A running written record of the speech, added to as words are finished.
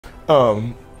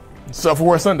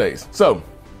Self-aware Sundays. So,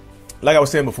 like I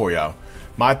was saying before, y'all,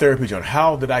 my therapy journey.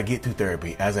 How did I get to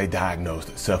therapy as a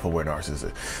diagnosed self-aware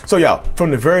narcissist? So, y'all,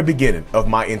 from the very beginning of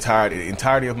my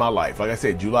entirety of my life, like I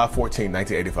said, July 14,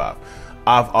 1985,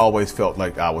 I've always felt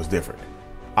like I was different.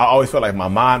 I always felt like my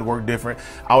mind worked different.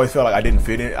 I always felt like I didn't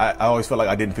fit in. I always felt like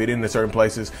I didn't fit in certain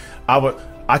places.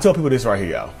 I tell people this right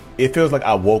here, y'all. It feels like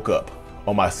I woke up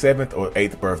on my 7th or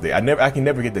 8th birthday. I can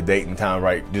never get the date and time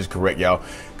right, just correct y'all,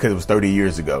 because it was 30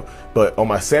 years ago. But on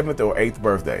my 7th or 8th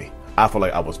birthday, I feel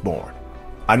like I was born.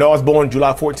 I know I was born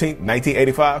July 14th,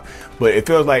 1985, but it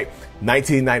feels like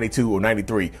 1992 or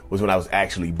 93 was when I was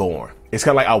actually born. It's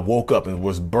kind of like I woke up and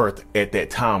was birthed at that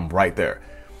time right there.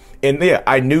 And yeah,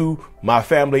 I knew my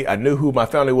family. I knew who my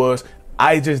family was.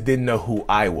 I just didn't know who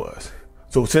I was.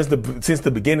 So since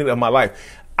the beginning of my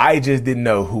life, I just didn't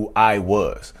know who I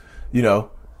was. You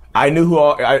know, I knew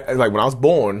like when I was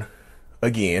born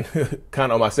again,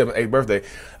 kind of on my 7th, 8th birthday,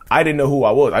 I didn't know who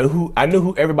I was. I knew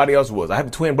who everybody else was. I have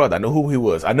a twin brother. I knew who he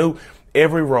was. I knew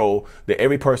every role that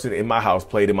every person in my house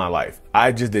played in my life.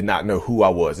 I just did not know who I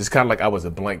was. It's kind of like I was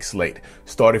a blank slate,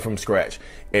 started from scratch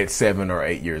at 7 or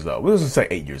 8 years old. We was gonna say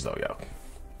 8 years old, y'all.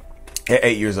 At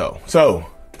 8 years old. So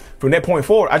from that point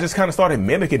forward, I just kind of started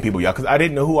mimicking people, y'all, because I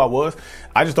didn't know who I was.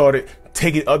 I just started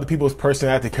taking other people's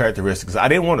personality characteristics. I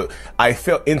didn't want to. I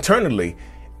felt internally,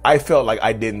 I felt like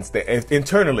I didn't stay.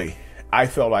 Internally, I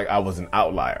felt like I was an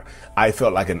outlier. I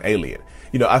felt like an alien.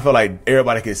 You know, I felt like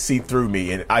everybody could see through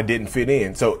me and I didn't fit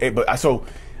in. So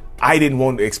I didn't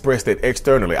want to express that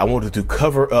externally. I wanted to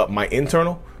cover up my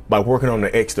internal by working on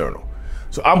the external.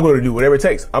 So I'm going to do whatever it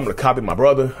takes. I'm going to copy my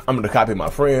brother. I'm going to copy my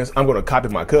friends. I'm going to copy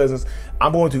my cousins.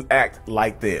 I'm going to act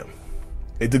like them.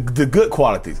 The good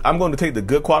qualities. I'm going to take the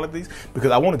good qualities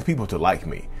because I wanted the people to like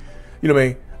me. You know what I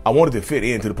mean? I wanted to fit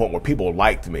in to the point where people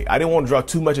liked me. I didn't want to draw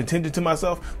too much attention to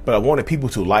myself, but I wanted people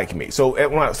to like me. So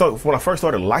when I first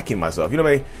started liking myself, you know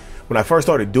what I mean? When I first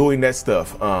started doing that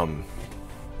stuff, and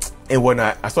when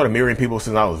I started mirroring people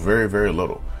since I was very, very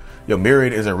little. You know,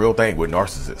 mirroring is a real thing with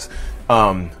narcissists.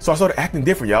 So I started acting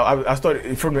different, y'all. I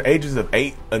started from the ages of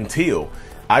 8 until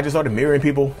I just started mirroring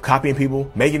people, copying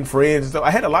people, making friends and stuff. I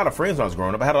had a lot of friends when I was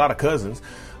growing up. I had a lot of cousins.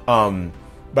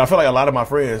 But I feel like a lot of my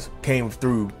friends came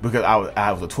through because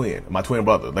I was a twin, my twin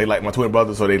brother. They liked my twin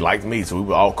brother, so they liked me. So we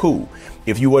were all cool.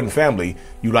 If you wasn't family,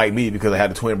 you liked me because I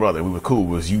had a twin brother. We were cool.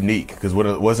 It was unique because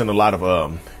there wasn't a lot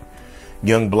of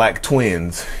young black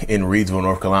twins in Reidsville,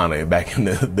 North Carolina back in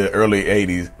the early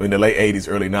 80s, in the late 80s,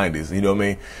 early 90s. You know what I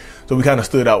mean? So we kind of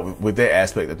stood out with that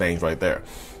aspect of things right there.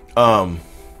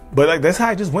 But like that's how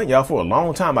I just went, y'all, for a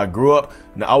long time. I grew up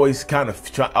and always kind of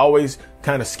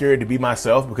scared to be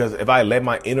myself because if I let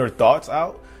my inner thoughts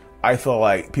out, I felt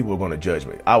like people were going to judge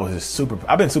me. I've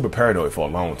been super paranoid for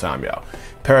a long time, y'all.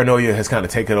 Paranoia has kind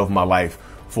of taken over my life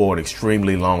for an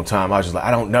extremely long time. I was just like,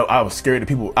 I don't know. I was scared of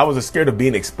people. I was scared of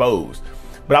being exposed,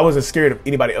 but I wasn't scared of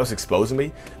anybody else exposing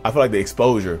me. I felt like the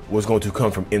exposure was going to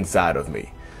come from inside of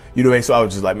me. You know what I mean? So I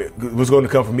was just like, it was going to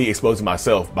come from me exposing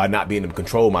myself by not being able to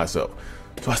control myself.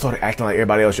 So I started acting like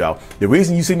everybody else, y'all. The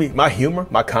reason you see me, my humor,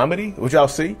 my comedy, which y'all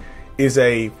see, it's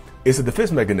a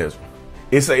defense mechanism.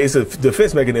 It's a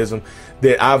defense mechanism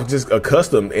that I've just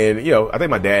accustomed. And, you know, I think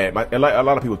my dad, a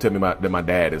lot of people tell me that my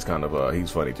dad is kind of,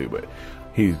 he's funny too, but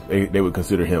they would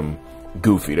consider him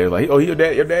goofy. They're like, oh, your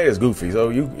dad is goofy. So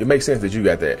it makes sense that you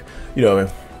got that, you know.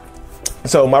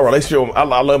 So my relationship, I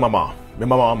love my mom. And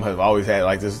my mom has always had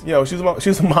like this, you know, she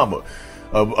was a mama,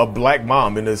 a black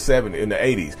mom in the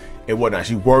 80s. And whatnot.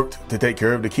 She worked to take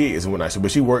care of the kids and whatnot. But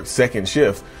she worked second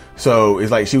shift. So it's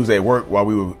like she was at work while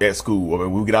we were at school. Or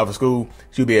when we would get out of school,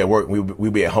 she'd be at work.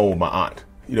 We'd be at home with my aunt.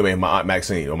 You know what I mean? My aunt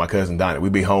Maxine or my cousin Donna.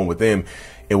 We'd be home with them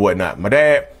and whatnot. My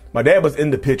dad was in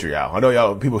the picture, y'all. I know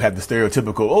y'all people have the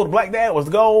stereotypical, oh, the black dad was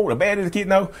the gold, the bad is the kid.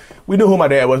 No, we knew who my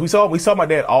dad was. We saw my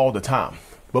dad all the time.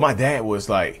 But my dad was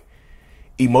like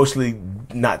emotionally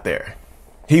not there.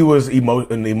 He was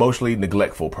an emotionally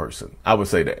neglectful person. I would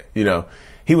say that, you know.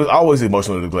 He was always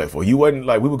emotionally neglectful. He wasn't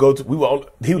like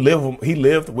he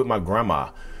lived with my grandma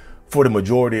for the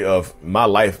majority of my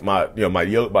life, my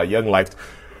young life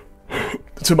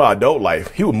to my adult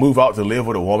life. He would move out to live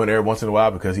with a woman every once in a while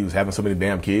because he was having so many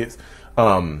damn kids.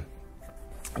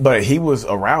 But he was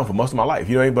around for most of my life,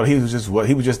 you know what I mean? But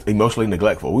he was just emotionally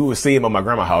neglectful. We would see him at my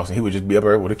grandma's house and he would just be up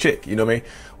there with a chick, you know what I mean?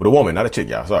 With a woman, not a chick,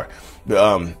 y'all, sorry.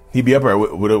 He'd be up there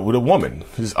with a woman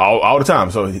just all the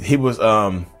time. So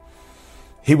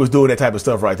he was doing that type of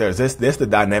stuff right there. That's the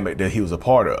dynamic that he was a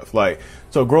part of. Like,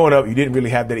 so growing up, you didn't really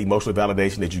have that emotional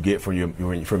validation that you get from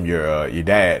your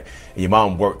dad. And your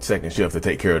mom worked second shift to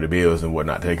take care of the bills and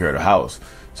whatnot, to take care of the house.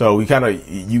 So you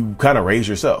kind of raise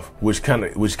yourself, which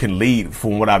can lead,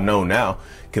 from what I've known now,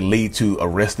 can lead to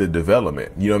arrested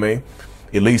development. You know what I mean?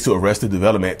 It leads to arrested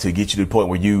development to get you to the point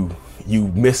where you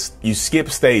skip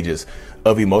stages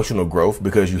of emotional growth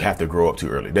because you have to grow up too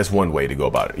early. That's one way to go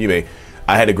about it. You mean,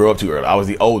 I had to grow up too early. I was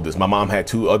the oldest. My mom had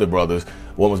two other brothers.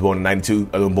 One was born in 92,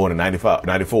 other one born in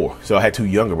 94. So I had two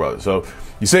younger brothers. So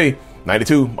you see,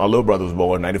 92, my little brother was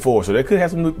born in 94. So that could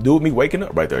have something to do with me waking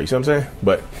up right there. You see what I'm saying?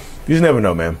 But you just never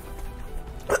know, man.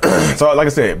 So like I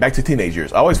said, back to teenage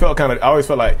years. I always felt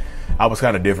like I was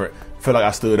kind of different. Felt like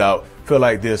I stood out. Felt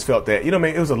like this, felt that. You know what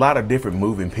I mean? It was a lot of different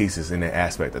moving pieces in that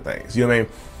aspect of things. You know what I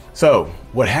mean? So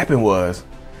what happened was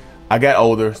I got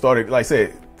older, started, like I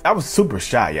said, I was super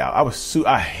shy, y'all.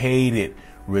 I hated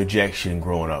rejection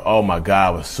growing up. Oh my God,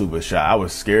 I was super shy. I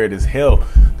was scared as hell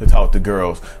to talk to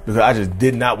girls because I just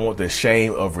did not want the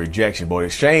shame of rejection. Boy, the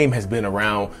shame has been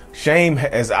around. Shame,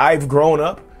 as I've grown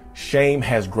up, shame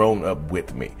has grown up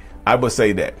with me. I would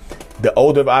say that the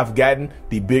older I've gotten,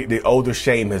 the older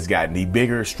shame has gotten. The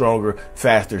bigger, stronger,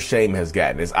 faster shame has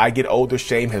gotten. As I get older,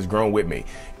 shame has grown with me.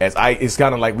 It's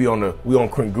kind of like we on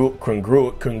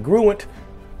congruent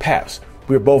paths.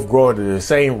 We're both growing at the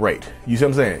same rate. You see what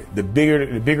I'm saying? The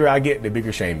bigger I get, the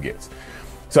bigger shame gets.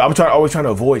 So I'm always trying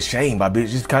to avoid shame by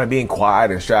just kind of being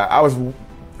quiet and shy. I was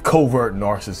covert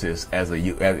narcissist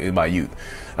in my youth.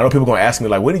 I know people are going to ask me,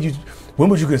 like, when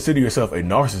would you consider yourself a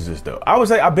narcissist, though? I would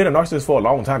say I've been a narcissist for a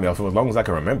long time, y'all, for as long as I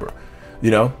can remember.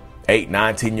 8,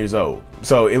 9, 10 years old.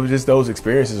 So it was just those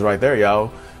experiences right there,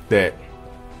 y'all, that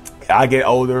I get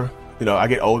older,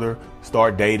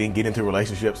 start dating, get into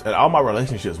relationships, and all my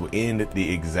relationships would end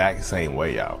the exact same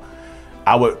way, y'all.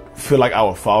 I would feel like I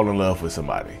would fall in love with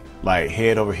somebody, like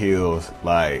head over heels,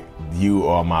 like, you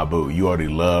are my boo. You are the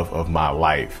love of my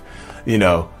life.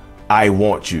 I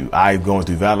want you. I'm going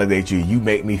to validate you. You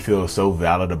make me feel so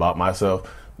valid about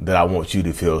myself that I want you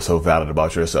to feel so valid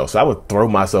about yourself. So I would throw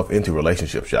myself into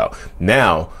relationships, y'all.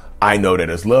 Now I know that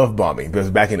it's love bombing, because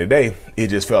back in the day, it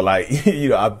just felt like,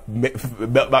 I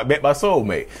met my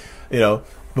soulmate,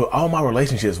 but all my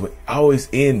relationships would always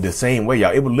end the same way,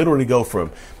 y'all. It would literally go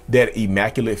from that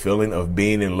immaculate feeling of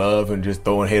being in love and just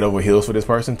throwing head over heels for this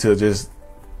person to just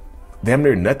damn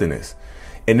near nothingness.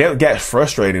 And that got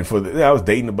frustrating I was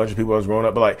dating a bunch of people I was growing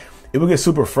up, but like, it would get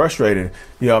super frustrating.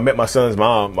 I met my son's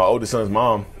mom, my oldest son's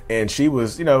mom, and she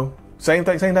was, same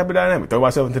thing, same type of dynamic. Throw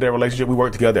myself into that relationship. We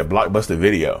worked together at Blockbuster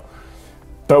Video.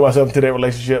 Throw myself into that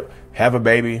relationship, have a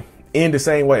baby, in the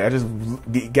same way. I just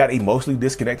got emotionally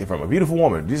disconnected from her. Beautiful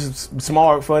woman, just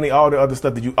smart, funny, all the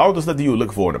stuff that you would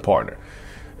look for in a partner.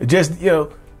 Just, you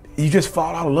just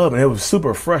fall out of love, and it was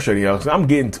super frustrating, Cause I'm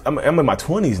in my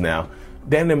 20s now,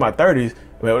 damn in my 30s.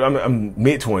 I'm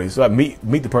mid-20s, so I meet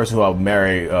the person who I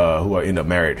marry, who I end up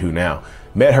married to now.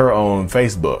 Met her on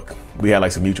Facebook. We had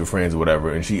like some mutual friends or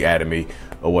whatever, and she added me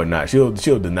or whatnot. She'll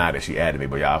deny that she added me,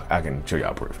 but I can show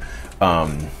y'all proof. I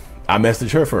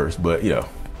messaged her first, but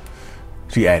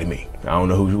she added me. I don't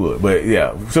know who she was, but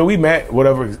yeah. So we met,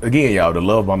 whatever. Again, y'all, the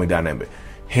love bombing dynamic.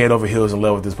 Head over heels in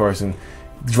love with this person.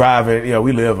 Driving,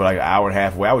 we live like an hour and a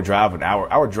half away. I would drive an hour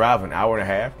and a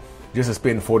half just to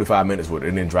spend 45 minutes with her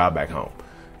and then drive back home.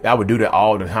 I would do that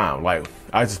all the time. Like,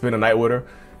 I used to spend a night with her,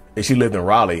 and she lived in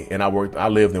Raleigh, and I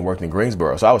lived and worked in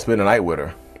Greensboro. So I would spend a night with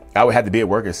her. I would have to be at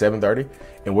work at 7:30,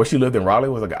 and where she lived in Raleigh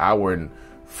was like an hour and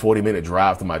 40-minute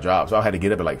drive to my job. So I had to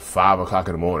get up at like 5 o'clock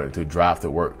in the morning to drive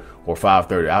to work, or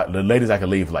 5:30. The latest I could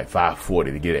leave like 5:40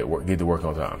 to get to work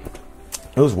on time.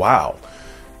 It was wild.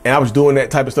 And I was doing that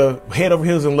type of stuff, head over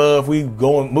heels in love. We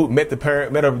met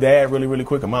her dad really, really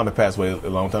quick. Her mom had passed away a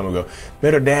long time ago.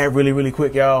 Met her dad really, really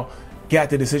quick, y'all.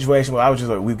 Got to the situation where I was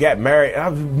just like, we got married. And I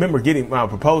remember when I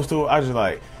proposed to her, I was just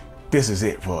like, this is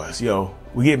it for us.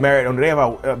 We get married on the day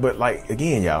of but like,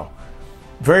 again, y'all,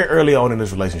 very early on in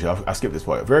this relationship, I skipped this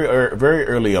part, very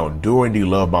early on during the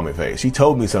love bombing phase, she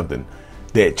told me something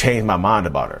that changed my mind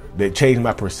about her, that changed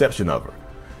my perception of her.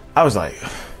 I was like,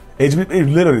 it's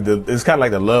literally, it's kind of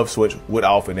like the love switch went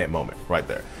off in that moment right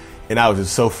there. And I was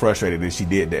just so frustrated that she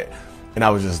did that. And I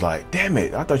was just like, damn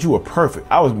it, I thought you were perfect.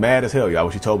 I was mad as hell, y'all,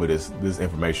 when she told me this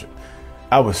information.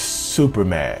 I was super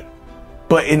mad.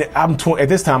 But at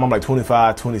this time, I'm like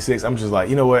 25, 26. I'm just like,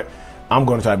 you know what? I'm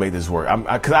going to try to make this work. I'm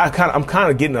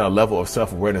kind of getting a level of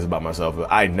self-awareness about myself.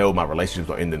 I know my relationships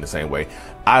are ending the same way.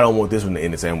 I don't want this one to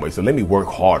end the same way. So let me work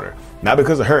harder. Not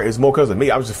because of her. It's more because of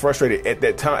me. I was just frustrated at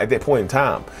that point in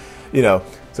time.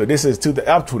 So this is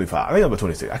I'm 25. I think I'm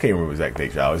 26. I can't remember the exact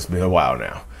date, y'all. It's been a while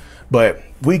now. But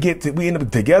we end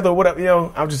up together,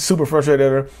 whatever, I'm just super frustrated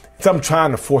at her. So I'm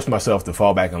trying to force myself to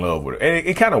fall back in love with her. And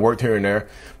it kind of worked here and there.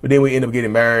 But then we end up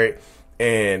getting married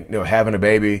and, having a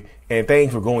baby. And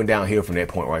things were going downhill from that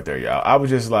point right there, y'all. I was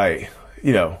just like,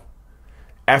 you know,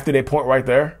 after that point right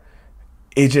there,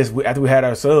 it just, after we had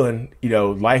our son, you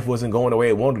know, life wasn't going the way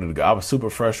it wanted to go. I was super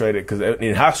frustrated because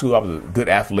in high school, I was a good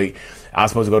athlete. I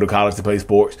was supposed to go to college to play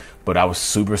sports, but I was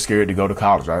super scared to go to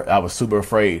college. I was super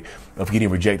afraid of getting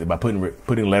rejected by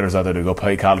putting letters out there to go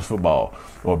play college football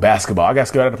or basketball. I got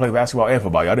scared to play basketball and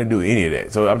football. Y'all didn't do any of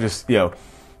that. So I'm just, you know,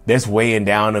 that's weighing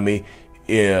down on me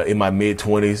in my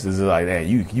mid-20s. This is like, man,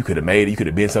 you could have made it. You could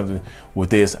have been something with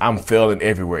this. I'm failing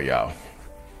everywhere, y'all.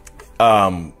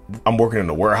 I'm working in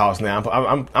the warehouse now.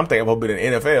 I'm thinking about being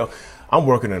in the NFL. I'm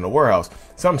working in the warehouse.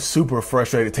 So I'm super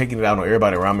frustrated, taking it out on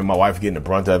everybody around me. My wife getting the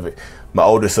brunt of it. My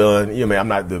oldest son, you know, man, I'm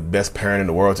not the best parent in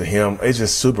the world to him. It's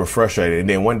just super frustrating. And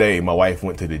then one day my wife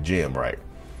went to the gym, right?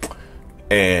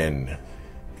 And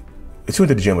she went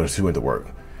to the gym and she went to work.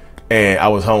 And I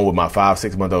was home with my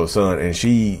 5-6-month-old son, and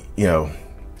she, you know,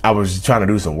 I was trying to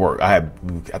do some work. I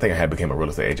think I had become a real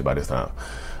estate agent by this time.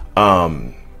 I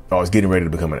was getting ready to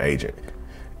become an agent,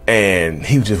 and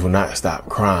he just would not stop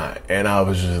crying. And I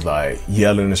was just like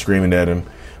yelling and screaming at him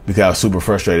because I was super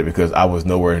frustrated because I was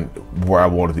nowhere where I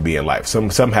wanted to be in life.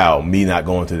 Somehow me not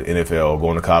going to the NFL or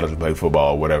going to college to play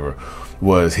football or whatever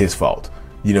was his fault,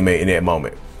 you know what I mean, in that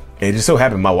moment. And it just so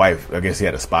happened my wife, I guess she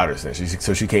had a spider sense.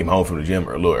 So she came home from the gym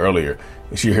a little earlier,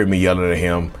 and she heard me yelling at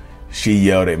him. She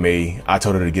yelled at me. I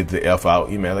told her to get the F out.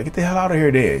 You know, like, get the hell out of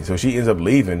here then. So she ends up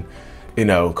leaving, you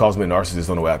know, calls me a narcissist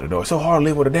on the way out the door. It's so hard to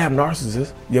live with a damn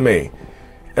narcissist. You know what I mean?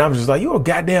 And I'm just like, you're a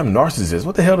goddamn narcissist.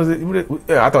 What the hell is it?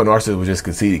 I thought narcissists were just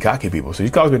conceited, cocky people. So she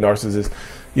calls me a narcissist.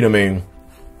 You know what I mean?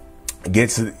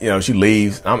 Gets, you know, she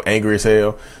leaves. I'm angry as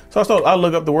hell. So I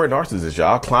look up the word narcissist,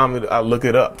 y'all. I climb it. I look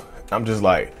it up. I'm just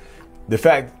like, the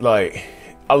fact, like,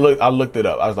 I looked it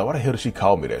up. I was like, why the hell did she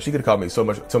call me that? She could have called me so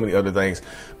many other things,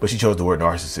 but she chose the word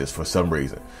narcissist for some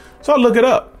reason. So I look it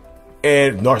up.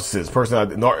 And narcissist,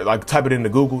 personality, like type it into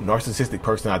Google, narcissistic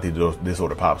personality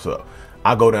disorder pops up.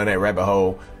 I go down that rabbit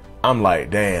hole. I'm like,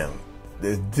 damn,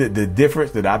 the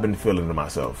difference that I've been feeling to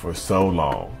myself for so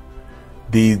long.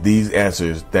 These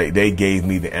answers, they gave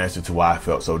me the answer to why I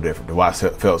felt so different, why I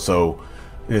felt so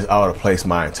just out of place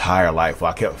my entire life.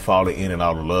 I kept falling in and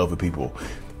out of love with people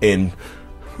and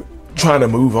trying to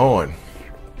move on.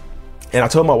 And I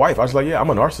told my wife, I was like, yeah, I'm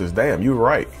a narcissist. Damn, you were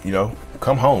right. You know,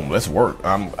 come home, let's work.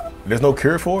 There's no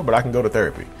cure for it, but I can go to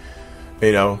therapy.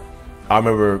 You know, I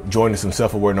remember joining some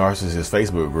self-aware narcissist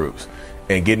Facebook groups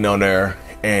and getting on there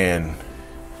and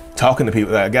talking to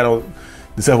people. I got on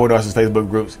the self-aware narcissist Facebook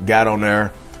groups, got on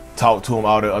there, talked to them,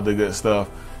 all the other good stuff.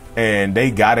 And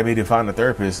they guided me to find a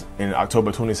therapist in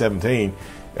October 2017.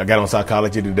 I got on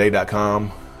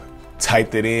psychologytoday.com,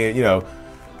 typed it in, you know,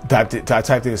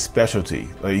 typed in specialty.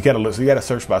 Like you gotta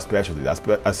search by specialty.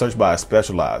 I searched by a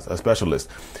specialist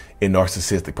in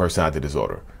narcissistic personality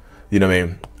disorder. You know what I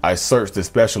mean? I searched the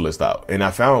specialist out and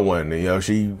I found one. And, you know,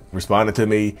 she responded to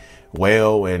me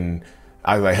well, and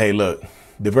I was like, hey, look,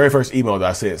 the very first email that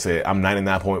I sent said I'm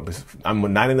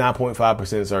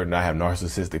 99.5% certain I have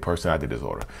narcissistic personality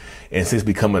disorder. And since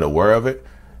becoming aware of it,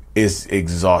 it's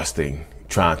exhausting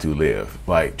trying to live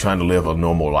a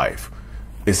normal life.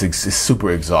 It's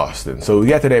super exhausting. So we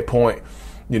got to that point,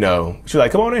 you know, she's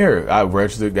like, come on in here. I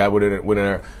registered, went in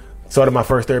there, started my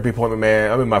first therapy appointment,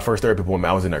 man. My first therapy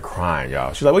appointment, I was in there crying,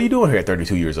 y'all. She's like, what are you doing here at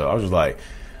 32 years old? I was just like,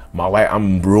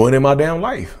 I'm ruining my damn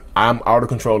life. I'm out of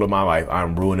control of my life.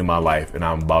 I'm ruining my life, and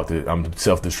I'm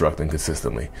self-destructing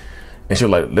consistently. And she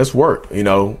was like, let's work. You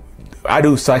know, I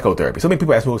do psychotherapy. So many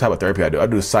people ask me what type of therapy I do. I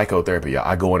do psychotherapy, y'all.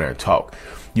 I go in there and talk.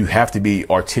 You have to be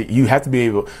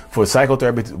able for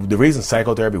psychotherapy. The reason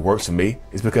psychotherapy works for me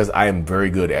is because I am very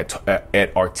good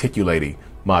at articulating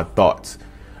my thoughts.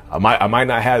 I might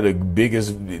not have the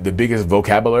biggest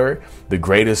vocabulary, the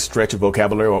greatest stretch of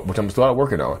vocabulary, which I'm still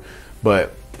working on,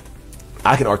 but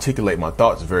I can articulate my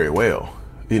thoughts very well.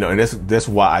 You know, and that's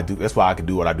why I can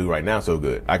do what I do right now so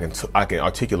good. I can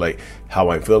articulate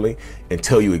how I'm feeling and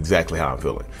tell you exactly how I'm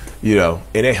feeling. You know,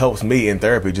 and it helps me in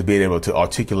therapy just being able to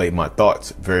articulate my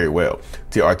thoughts very well,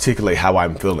 to articulate how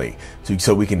I'm feeling,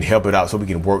 so we can help it out, so we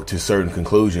can work to certain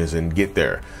conclusions and get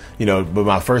there. You know, but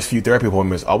my first few therapy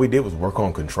appointments, all we did was work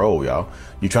on control, y'all.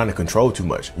 You're trying to control too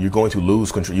much. You're going to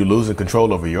lose control. You're losing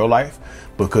control over your life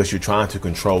because you're trying to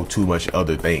control too many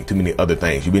other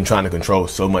things. You've been trying to control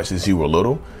so much since you were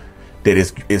little that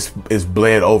it's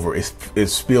bled over.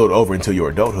 It's spilled over into your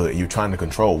adulthood, and you're trying to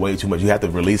control way too much. You have to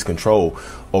release control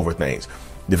over things. One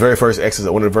of the very first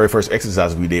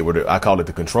exercises we did, I call it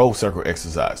the control circle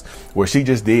exercise, where she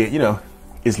just did, you know,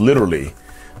 it's literally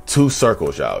 2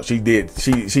 circles, y'all. She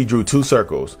drew 2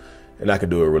 circles, and I could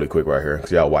do it really quick right here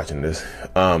because y'all watching this.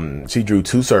 She drew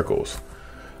 2 circles.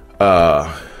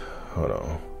 hold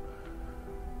on.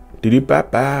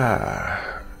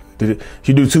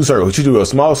 She do two circles. She do a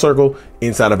small circle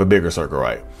inside of a bigger circle,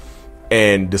 right?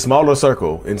 And the smaller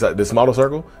circle, inside the smaller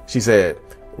circle, she said,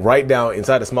 write down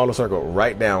inside the smaller circle,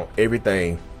 write down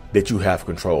everything that you have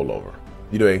control over.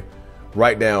 You know,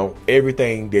 write down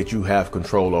everything that you have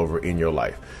control over in your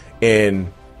life.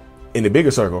 And in the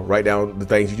bigger circle, write down the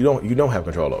things you don't have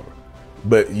control over.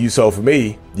 But so for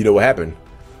me, you know what happened?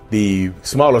 The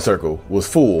smaller circle was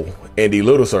full, and the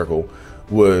little circle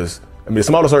was, the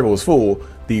smaller circle was full.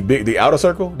 The outer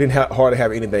circle didn't hardly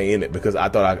have anything in it, because I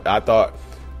thought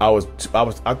I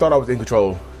was in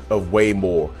control of way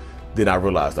more than I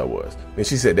realized I was. And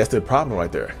she said, that's the problem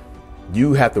right there.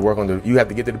 You have to you have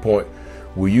to get to the point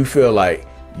where you feel like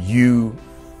you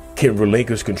can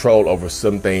relinquish control over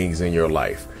some things in your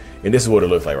life. And this is what it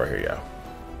looks like right here, y'all.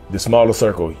 The smaller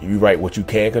circle, you write what you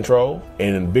can control,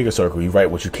 and in the bigger circle, you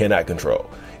write what you cannot control.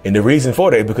 And the reason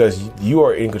for that is because you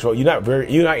are in control.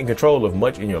 You're not in control of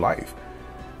much in your life.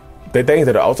 The things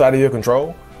that are outside of your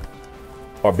control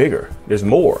are bigger. There's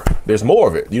more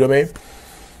of it. You know what I mean?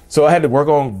 So I had to work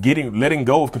on letting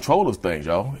go of control of things,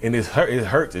 y'all. And it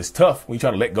hurts. It's tough when you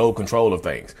try to let go of control of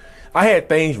things. I had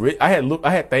things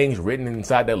written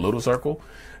inside that little circle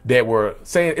that were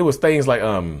saying, it was things like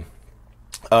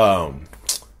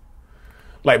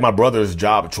my brother's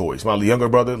job choice. My younger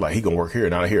brother, like, he gonna work here,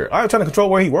 not here. I was trying to control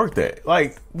where he worked at.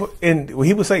 Like, and when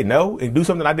he would say no and do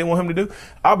something I didn't want him to do,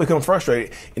 I'll become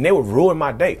frustrated, and they would ruin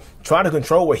my day. Trying to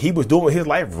control what he was doing with his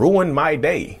life ruined my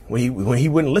day when he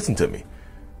wouldn't listen to me.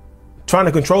 Trying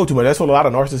to control too much. That's what a lot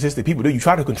of narcissistic people do. You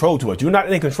try to control too much. You're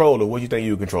not in control of what you think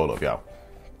you're in control of, y'all.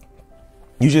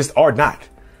 You just are not.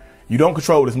 You don't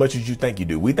control as much as you think you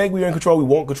do. We think we're in control. We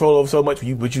won't control over so much,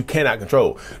 but you cannot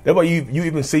control. That's why you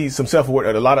even see some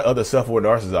self-aware, a lot of other self-aware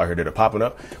narcissists out here that are popping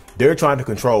up. They're trying to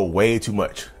control way too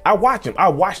much. I watch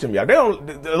them, y'all.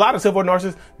 A lot of self-aware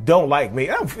narcissists don't like me.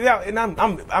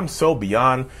 I'm so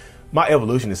beyond, my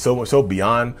evolution is so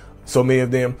beyond so many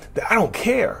of them that I don't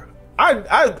care.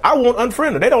 I won't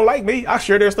unfriend them. They don't like me. I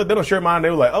share their stuff. They don't share mine. They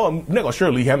were like, oh, I'm not gonna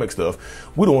share Lee Hammock stuff.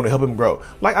 We don't want to help him grow.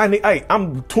 Like,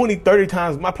 I'm 20, 30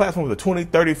 times, my platforms are 20,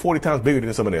 30, 40 times bigger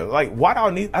than some of them. Like, why do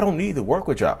I don't need to work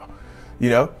with y'all, you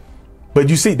know? But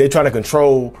you see, they try to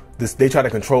control this. They try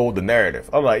to control the narrative.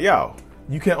 I'm like, y'all,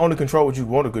 you can only control what you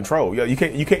want to control. You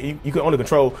can only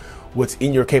control what's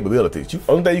in your capabilities.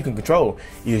 Only thing you can control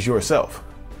is yourself.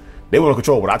 They want to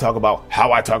control what I talk about,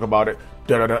 how I talk about it.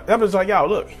 I'm just like, y'all,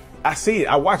 look. I see it.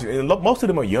 I watch it. And most of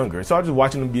them are younger. So I'm just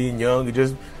watching them being young and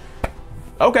just,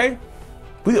 okay,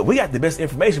 we got the best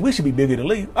information. We should be bigger than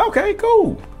Lee. Okay,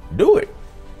 cool. Do it.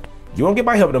 You won't get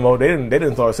my help no more. They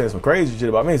didn't start saying some crazy shit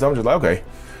about me. So I'm just like, okay.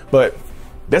 But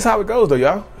that's how it goes though,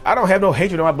 y'all. I don't have no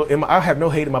hatred in my blood. I have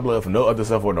no hate in my blood for no other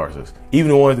self-aware narcissists.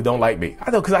 Even the ones that don't like me. I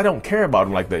know, because I don't care about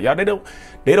them like that. Y'all,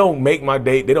 they don't make my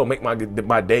day, they don't make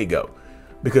my day go.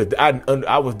 Because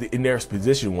I was in their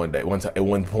position at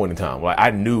one point in time. Like,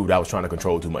 I knew that I was trying to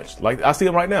control too much. Like, I see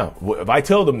them right now. If I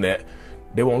tell them that,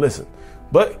 they won't listen.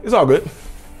 But it's all good.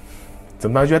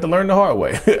 Sometimes you have to learn the hard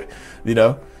way. You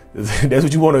know, that's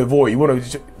what you want to avoid.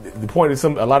 The point is, a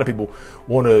lot of people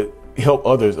want to help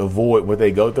others avoid what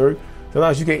they go through.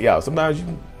 Sometimes you can't, y'all. Sometimes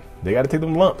they got to take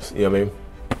them lumps. You know what I mean?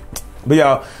 But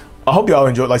y'all, I hope y'all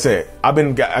enjoyed. Like I said,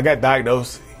 I got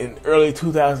diagnosed in early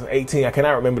 2018. I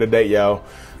cannot remember the date, y'all.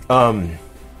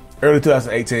 Early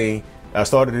 2018. I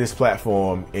started this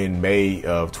platform in May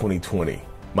of 2020.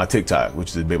 My TikTok,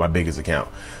 which is my biggest account.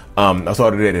 I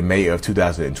started it in May of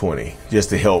 2020, just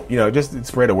to help, just to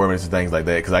spread awareness and things like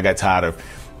that. Because I got tired of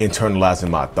internalizing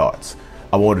my thoughts.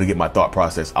 I wanted to get my thought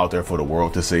process out there for the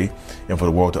world to see and for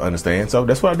the world to understand. So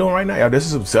that's what I'm doing right now, y'all.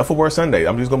 This is Self-Aware Sunday.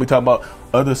 I'm just gonna be talking about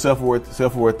other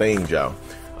self-aware things, y'all.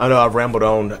 I know I've rambled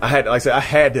on. I had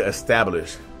to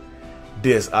establish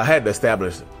this. I had to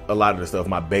establish a lot of the stuff,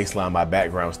 my baseline, my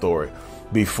background story,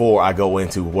 before I go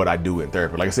into what I do in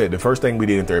therapy. Like I said, the first thing we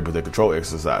did in therapy was the control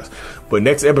exercise. But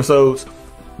next episodes,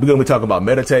 we're gonna be talking about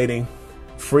meditating,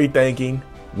 free thinking,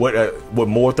 what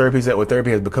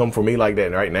therapy has become for me like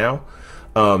that right now.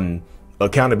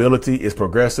 Accountability is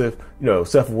progressive.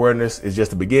 Self-awareness is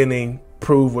just the beginning.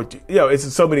 Prove what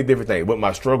it's so many different things. What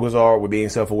my struggles are with being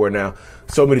self-aware now.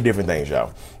 So many different things,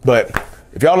 y'all. But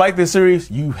if y'all like this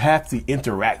series, you have to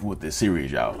interact with this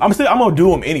series, y'all. I'm gonna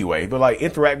do them anyway, but like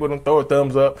interact with them, throw a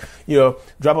thumbs up,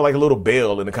 drop it like a little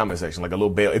bell in the comment section, like a little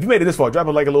bell. If you made it this far, drop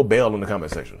it like a little bell in the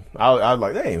comment section. I was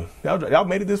like, dang, y'all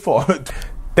made it this far.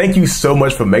 Thank you so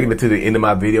much for making it to the end of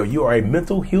my video. You are a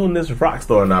mental healness rock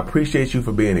star, and I appreciate you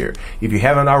for being here. If you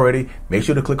haven't already, make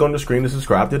sure to click on the screen to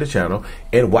subscribe to the channel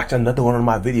and watch another one of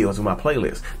my videos in my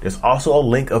playlist. There's also a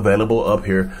link available up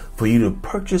here for you to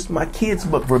purchase my kids'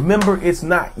 book, Remember It's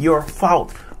Not Your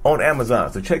Fault, on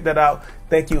Amazon. So check that out.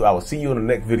 Thank you. I will see you in the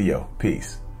next video.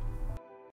 Peace.